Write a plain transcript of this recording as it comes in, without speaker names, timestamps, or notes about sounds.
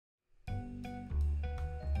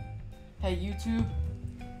Hey YouTube,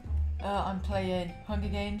 I'm playing Hunger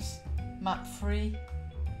Games, map 3.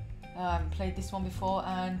 I haven't played this one before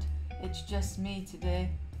and it's just me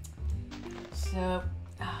today. So,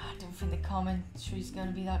 I don't think the commentary's going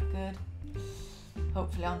to be that good.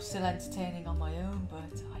 Hopefully I'm still entertaining on my own,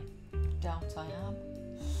 but I doubt I am.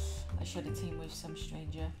 I should have teamed with some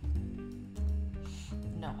stranger.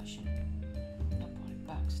 No, I shouldn't. Nobody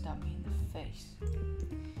backstab me in the face.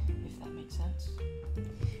 If that makes sense.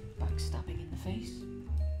 Backstabbing in the face.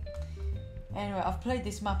 Anyway, I've played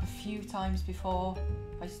this map a few times before.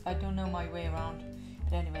 I don't know my way around.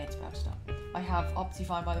 But anyway, it's about to start. I have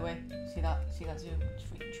Optifine, by the way. See that? See that zoom? It's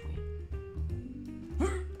freaking sweet.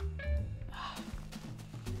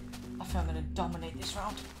 I think I'm going to dominate this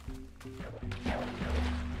round.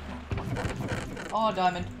 Oh,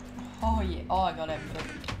 diamond. Oh, yeah. Oh, I got everything.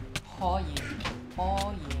 Oh, yeah.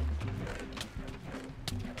 Oh, yeah.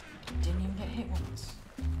 Didn't even get hit once.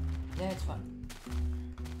 That's fun.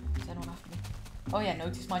 Is anyone after me? Oh, yeah.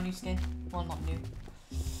 Notice my new skin. Well, not new.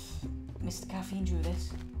 Mr. Caffeine drew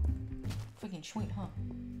this. Freaking sweet, huh?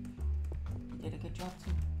 He did a good job,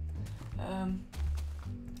 too.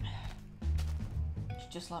 It's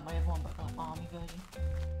just like my other one, but like army version.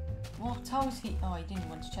 What? How is he? Oh, he didn't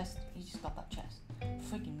win his chest. He just got that chest.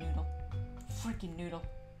 Freaking noodle. Freaking noodle.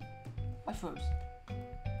 I froze.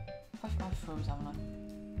 I froze, haven't I?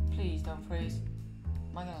 Please don't freeze.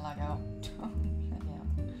 Am I gonna lag out? Don't lag out.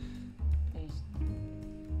 Please.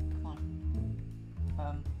 Come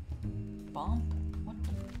on. Bomb? What the?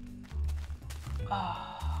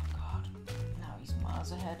 Oh, God. Now he's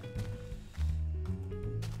miles ahead.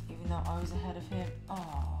 Even though I was ahead of him.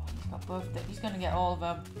 Oh, he's got both. He's gonna get all of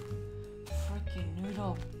them. Freaking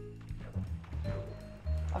noodle.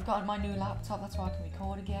 I've got my new laptop, that's why I can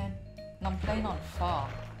record again. And I'm playing on far.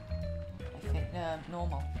 I think,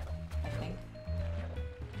 normal, I think.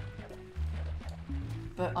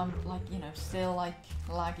 But I'm like, you know, still like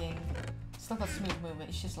lagging. Still got smooth movement,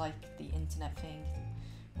 it's just like the internet thing.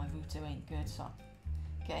 My router ain't good, so I'm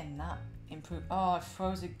getting that improved. Oh, it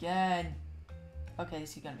froze again. Okay,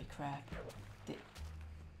 this is gonna be crap.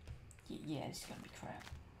 Yeah, this is gonna be crap.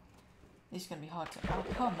 This is gonna be hard to. Oh,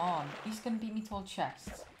 come on. He's gonna beat me to all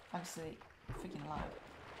chests. Thanks to the freaking lag.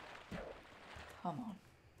 Come on.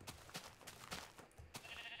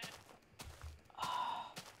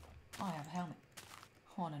 Oh, I have a helmet.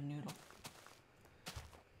 I want a noodle.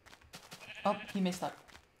 Oh, he missed that.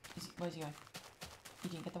 Where's he going? He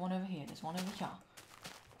didn't get the one over here. There's one over here.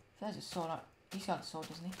 There's a sword. He's got a sword,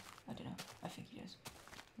 doesn't he? I don't know. I think he does.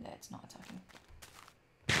 Let's not attack him.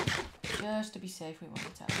 Just to be safe, we won't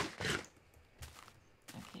attack him.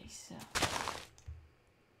 Okay, so.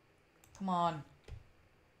 Come on.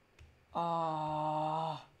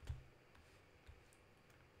 Ah.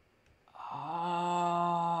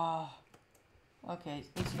 Ah. Okay,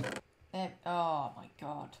 this is. Oh my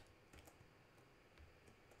god.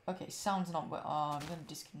 Okay, sound's not well. Oh, I'm gonna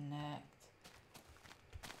disconnect.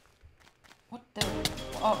 What the?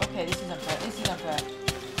 Oh, okay, this is unfair. This is unfair.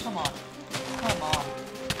 Come on. Come on.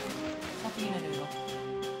 Stop being a noodle.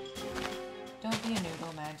 Don't be a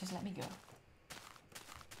noodle, man. Just let me go.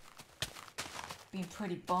 Being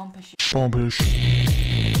pretty bombish. Bombish.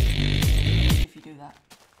 If you do that.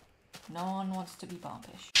 No one wants to be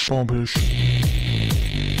bombish. Bombish.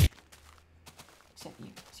 Except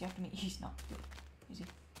you. Is he after me? He's not. Good. Is he?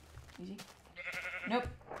 Is he? Nope.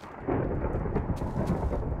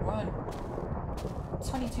 Run.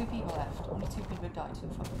 22 people left. Only 2 people have died so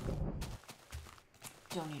far.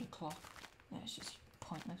 Don't need a clock. Yeah, it's just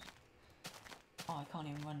pointless. Oh, I can't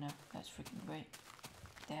even run now. That's freaking great.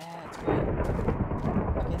 That's great.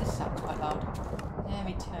 Okay, this sounds quite loud. Let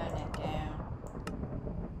me turn it down.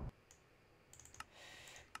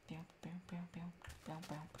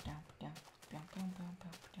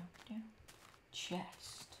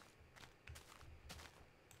 Chest.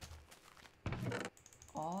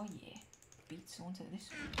 Oh yeah. Beat someone to this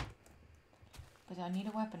one. But I need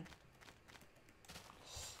a weapon.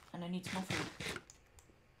 And I need some more food.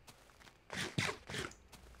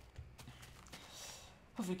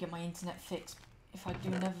 Hopefully get my internet fixed if I do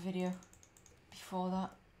another video before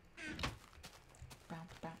that.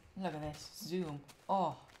 Look at this. Zoom.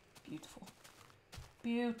 Oh, beautiful.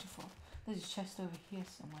 Beautiful. There's a chest over here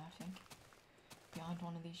somewhere, I think. Behind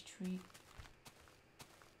one of these trees.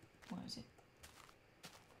 Where is it?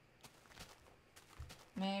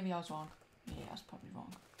 Maybe I was wrong. Yeah, I was probably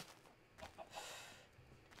wrong.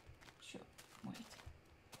 Sure. Wait.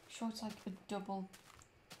 Sure, it's like a double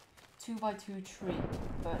 2x2 tree,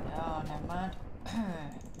 but oh, never mind.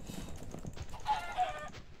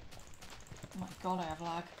 Oh my god, I have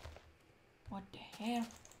lag. What the hell?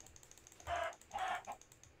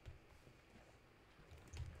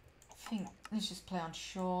 think let's just play on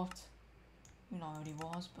short. You know, I already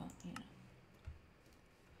was, but you know.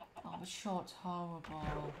 Oh, but short's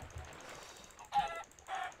horrible.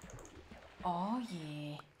 Oh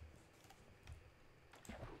yeah.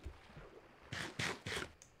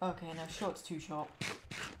 Okay, now short's too short.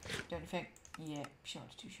 Don't you think? Yeah,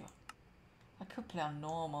 short's too short. I could play on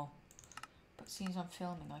normal, but since I'm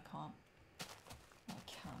filming, I can't. Well, I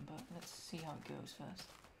can, but let's see how it goes first.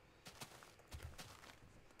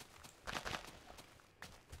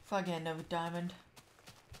 If I get another diamond,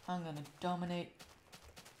 I'm gonna dominate.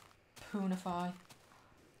 Poonify.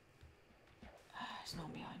 It's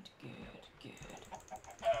not behind. Good, good,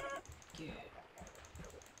 good.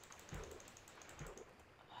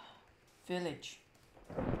 Village.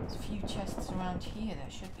 There's a few chests around here,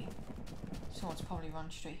 there should be. Someone's probably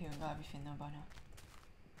run straight here and got everything though by now.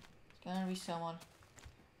 There's gonna be someone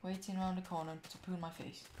waiting around the corner to poon my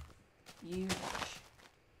face. You watch.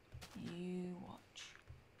 You watch.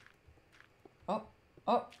 Oh,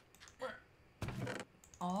 oh.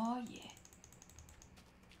 Oh yeah.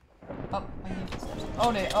 Oh, I hear footsteps.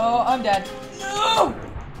 Oh no, oh, I'm dead. No!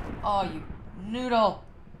 Oh, you noodle.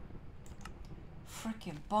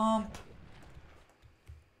 Freaking bump.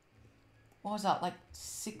 What was that, like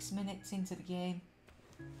 6 minutes into the game?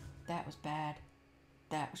 That was bad.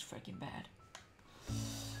 That was freaking bad.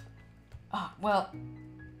 Ah, well,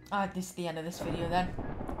 this is the end of this video then.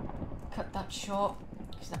 Cut that short,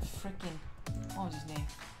 because that freaking, what was his name?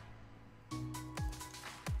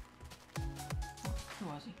 Who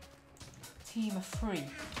was he? Team of 3.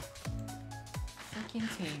 Freaking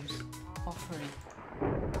teams of 3.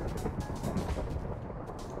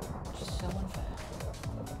 Which is so unfair.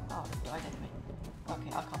 Oh, I died anyway. Okay,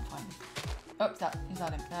 I can't find him. Oh, is that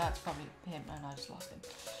him? That's probably him, and I just lost him.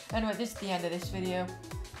 Anyway, this is the end of this video.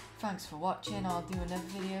 Thanks for watching. I'll do another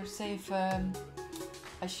video. Say if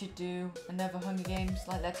I should do another Hunger Games,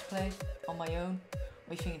 like Let's Play, on my own,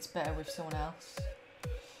 or you think it's better with someone else.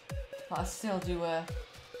 But I'll still do a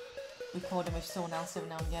recording with someone else every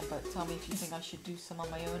now and again, but tell me if you think I should do some on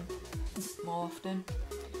my own more often.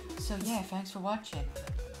 So yeah, thanks for watching,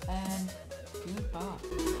 and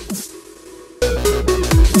goodbye.